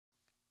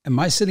Am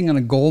I sitting on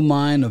a gold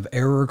mine of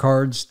error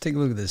cards? Take a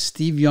look at this.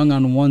 Steve Young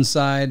on one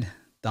side,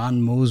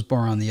 Don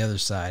Mosbar on the other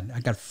side.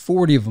 I got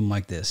 40 of them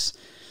like this.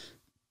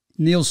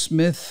 Neil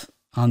Smith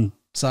on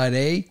side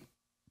A.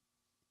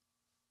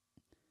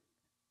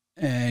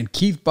 And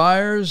Keith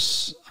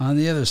Byers on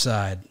the other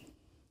side.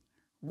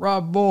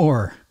 Rob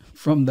Moore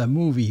from the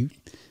movie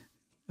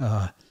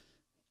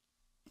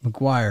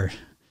McGuire.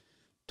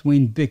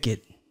 Dwayne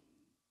Bickett.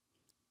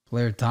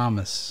 Blair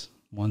Thomas.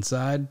 One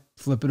side.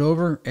 Flip it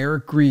over.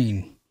 Eric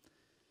Green.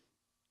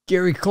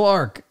 Gary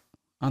Clark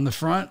on the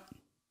front.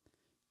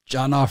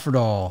 John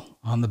Offerdahl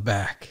on the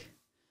back.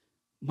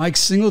 Mike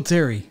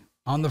Singletary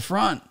on the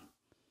front.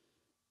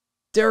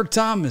 Derek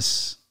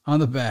Thomas on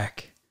the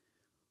back.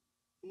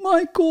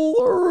 Michael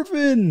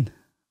Irvin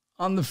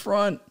on the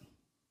front.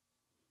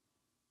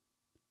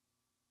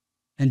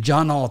 And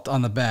John Alt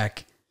on the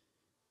back.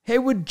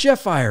 Haywood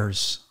Jeff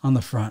Ayers on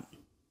the front.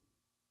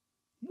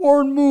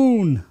 Warren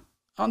Moon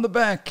on the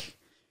back.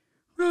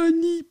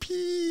 Rodney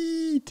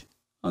Pete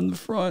on the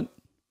front.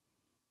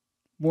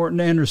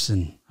 Morton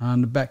Anderson on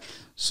the back.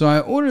 So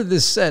I ordered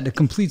this set, a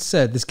complete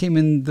set. This came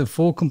in the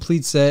full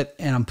complete set,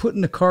 and I'm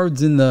putting the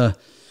cards in the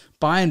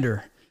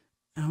binder.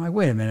 And I'm like,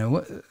 wait a minute,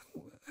 what?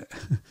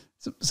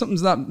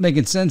 Something's not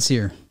making sense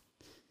here.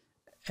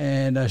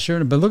 And sure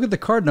enough, but look at the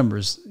card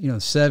numbers.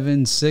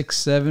 7, 6,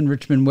 7.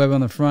 Richmond Webb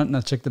on the front.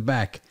 Now check the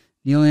back.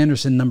 Neil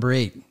Anderson, number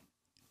 8.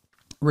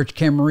 Rich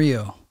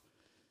Camarillo.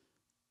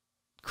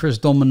 Chris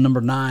Dolman, number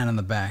 9 on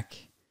the back.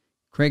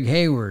 Craig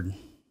Hayward.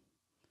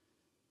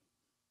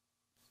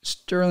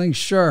 Sterling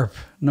Sharp,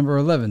 number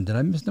 11. Did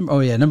I miss number?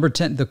 Oh, yeah, number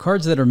 10. The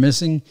cards that are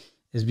missing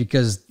is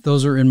because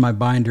those are in my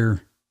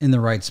binder in the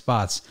right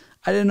spots.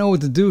 I didn't know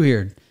what to do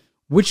here.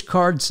 Which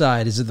card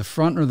side? Is it the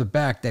front or the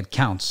back that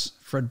counts?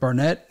 Fred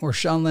Barnett or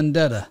Sean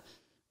Landetta?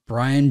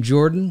 Brian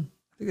Jordan?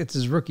 I think that's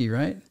his rookie,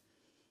 right?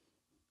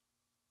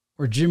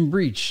 Or Jim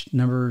Breach,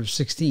 number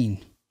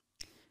 16.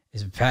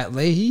 Is it Pat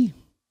Leahy?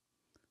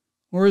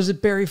 Or is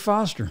it Barry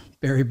Foster?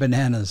 Barry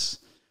Bananas?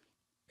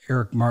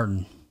 Eric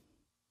Martin?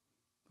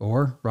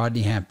 Or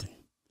Rodney Hampton?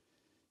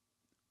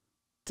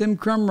 Tim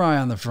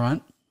Krumrie on the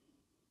front.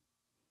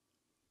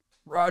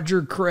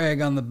 Roger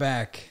Craig on the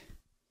back.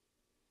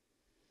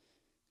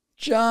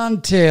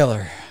 John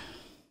Taylor.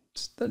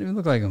 Just doesn't even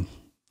look like him.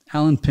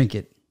 Alan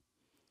Pinkett.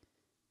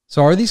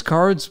 So are these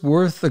cards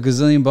worth a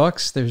gazillion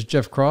bucks? There's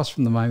Jeff Cross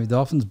from the Miami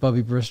Dolphins,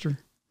 Bubby Brister,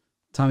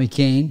 Tommy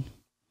Kane.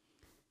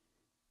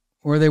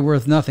 Or are they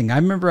worth nothing? I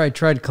remember I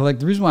tried to collect.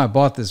 The reason why I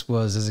bought this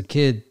was, as a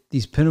kid,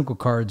 these Pinnacle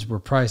cards were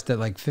priced at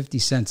like 50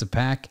 cents a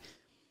pack.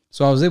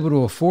 So I was able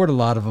to afford a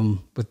lot of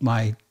them with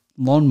my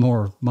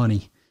lawnmower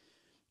money.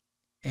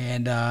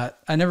 And I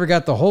never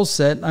got the whole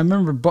set. I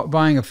remember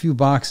buying a few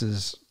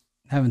boxes,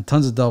 having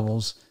tons of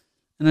doubles.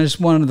 And I just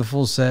wanted the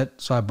full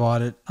set, so I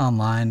bought it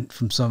online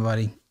from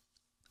somebody.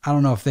 I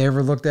don't know if they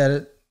ever looked at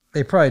it.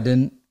 They probably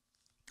didn't.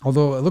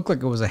 Although it looked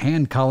like it was a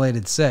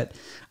hand-collated set.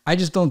 I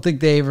just don't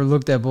think they ever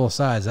looked at both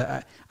sides.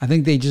 I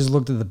think they just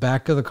looked at the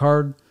back of the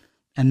card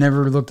and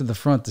never looked at the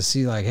front to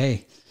see, like,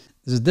 hey,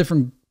 there's a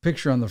different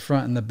picture on the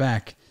front and the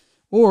back.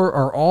 Or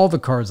are all the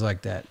cards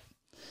like that?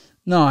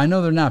 No, I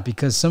know they're not,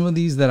 because some of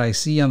these that I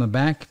see on the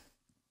back,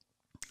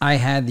 I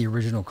had the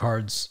original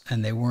cards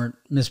and they weren't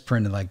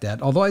misprinted like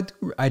that. Although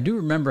I do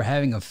remember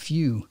having a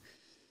few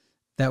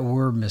that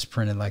were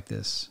misprinted like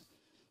this.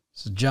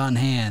 So John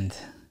Hand.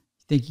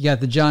 Think you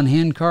got the John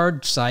Hand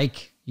card?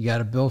 Psych. You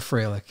got a Bill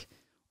Fralick.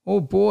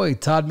 Oh boy,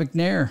 Todd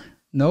McNair.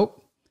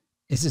 Nope.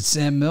 Is it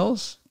Sam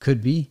Mills?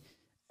 Could be.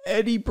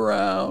 Eddie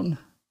Brown.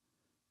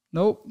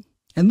 Nope.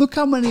 And look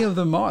how many of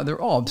them are.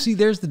 They're all. See,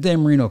 there's the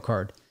Dan Marino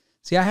card.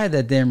 See, I had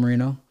that Dan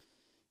Marino.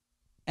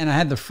 And I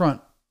had the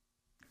front.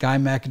 Guy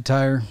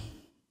McIntyre.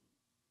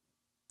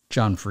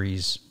 John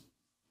Freeze.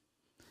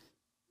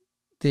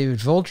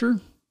 David Vulture.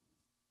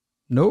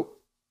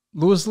 Nope.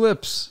 Louis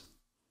Lips.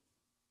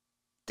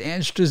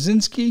 Dan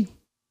Straczynski.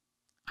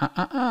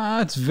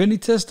 It's Vinny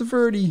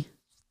Testaverde.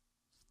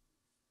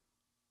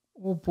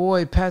 Oh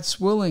boy, Pat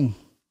Swilling.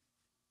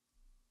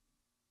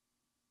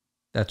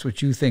 That's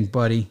what you think,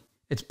 buddy.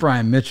 It's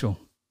Brian Mitchell.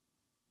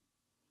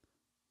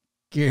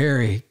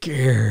 Gary.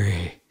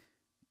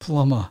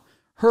 Plummer.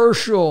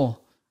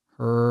 Herschel.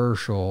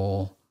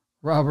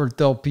 Robert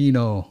Del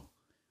Pino.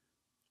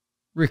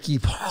 Ricky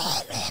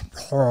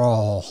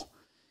Paul.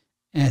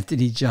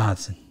 Anthony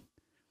Johnson.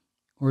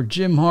 Or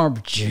Jim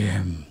Harbaugh.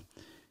 Jim.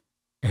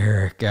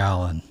 Eric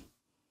Allen.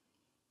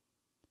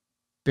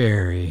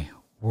 Barry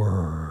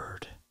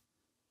Word.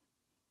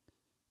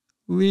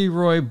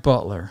 Leroy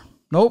Butler.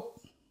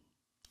 Nope.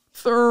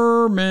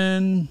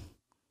 Thurman.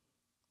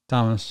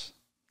 Thomas.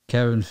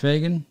 Kevin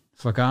Fagan.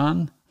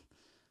 Fagan.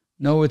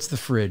 No, it's the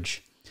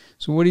fridge.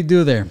 So what do you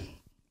do there?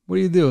 What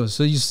do you do?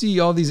 So you see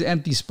all these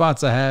empty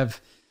spots I have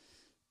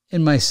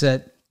in my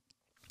set.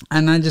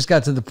 And I just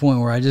got to the point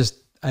where I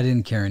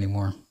didn't care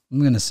anymore. I'm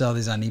going to sell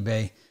these on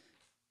eBay.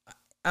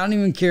 I don't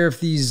even care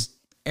if these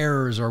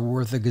errors are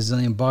worth a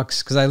gazillion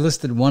bucks, because I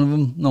listed one of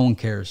them. No one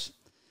cares.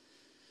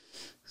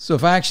 So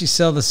if I actually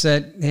sell the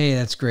set, hey,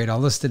 that's great. I'll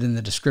list it in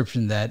the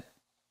description that,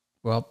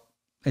 well,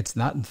 it's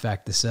not, in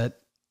fact, the set.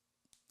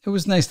 It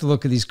was nice to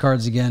look at these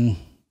cards again.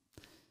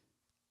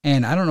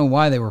 And I don't know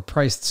why they were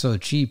priced so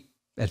cheap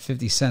at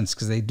 50 cents,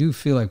 because they do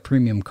feel like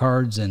premium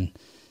cards. And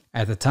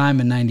at the time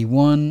in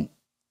 91,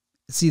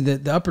 see,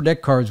 the Upper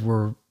Deck cards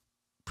were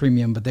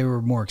premium, but they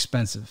were more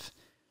expensive.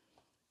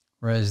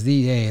 Whereas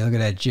hey, look at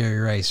that Jerry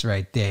Rice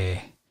right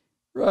there.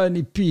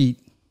 Rodney Pete.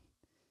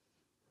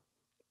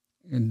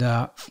 And,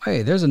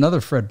 hey, there's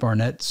another Fred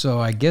Barnett. So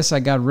I guess I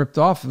got ripped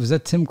off. Was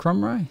that Tim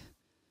Crumry?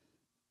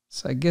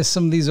 So I guess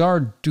some of these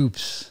are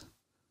dupes.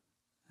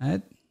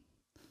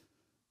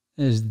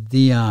 There's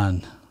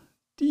Deion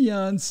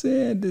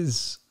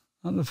Sanders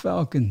on the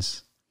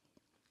Falcons.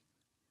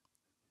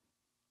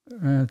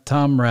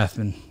 Tom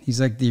Rathman. He's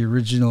like the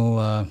original,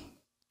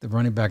 the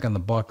running back on the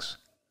Bucks.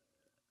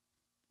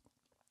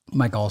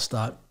 Mike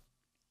Allstott.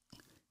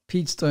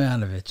 Pete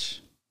Stoyanovich.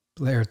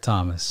 Blair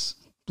Thomas.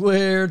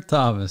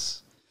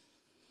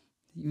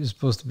 He was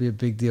supposed to be a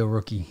big deal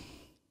rookie.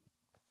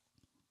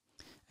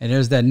 And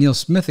there's that Neil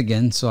Smith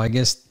again. So I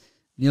guess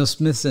Neil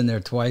Smith's in there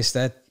twice.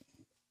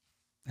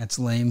 That's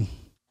lame.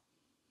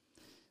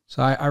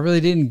 So I really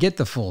didn't get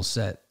the full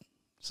set.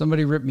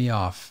 Somebody ripped me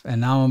off.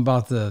 And now I'm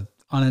about to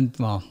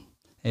well,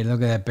 hey,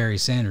 look at that Barry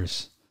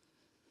Sanders.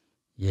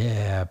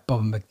 Yeah,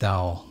 Bubba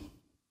McDowell.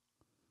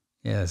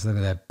 Yes, look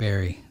at that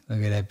Barry.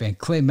 Look at that band.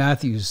 Clay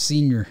Matthews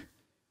Sr.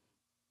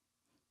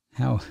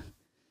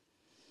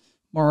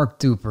 Mark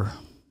Duper.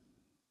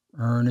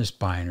 Ernest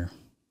Biner.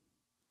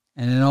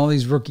 And then all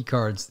these rookie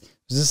cards.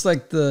 Is this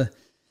like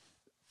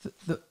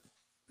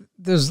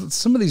there's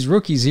some of these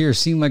rookies here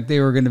seem like they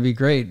were going to be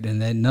great,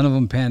 and then none of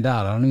them panned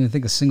out. I don't even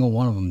think a single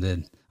one of them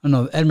did. Oh,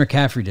 no, Ed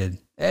McCaffrey did.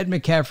 Ed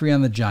McCaffrey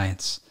on the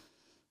Giants.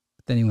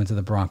 But then he went to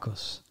the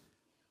Broncos.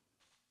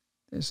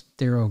 There's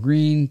Darryl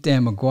Green,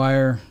 Dan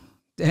McGuire.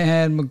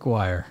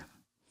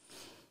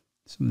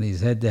 Some of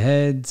these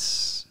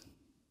head-to-heads.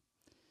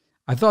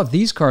 I thought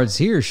these cards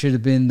here should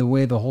have been the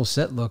way the whole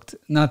set looked.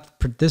 Not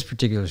this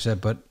particular set,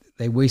 but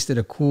they wasted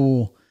a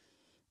cool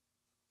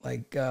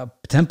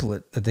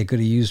template that they could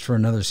have used for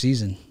another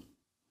season.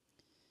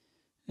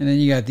 And then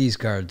you got these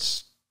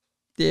cards.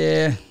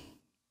 Yeah,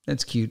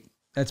 that's cute.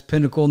 That's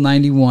Pinnacle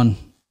 91.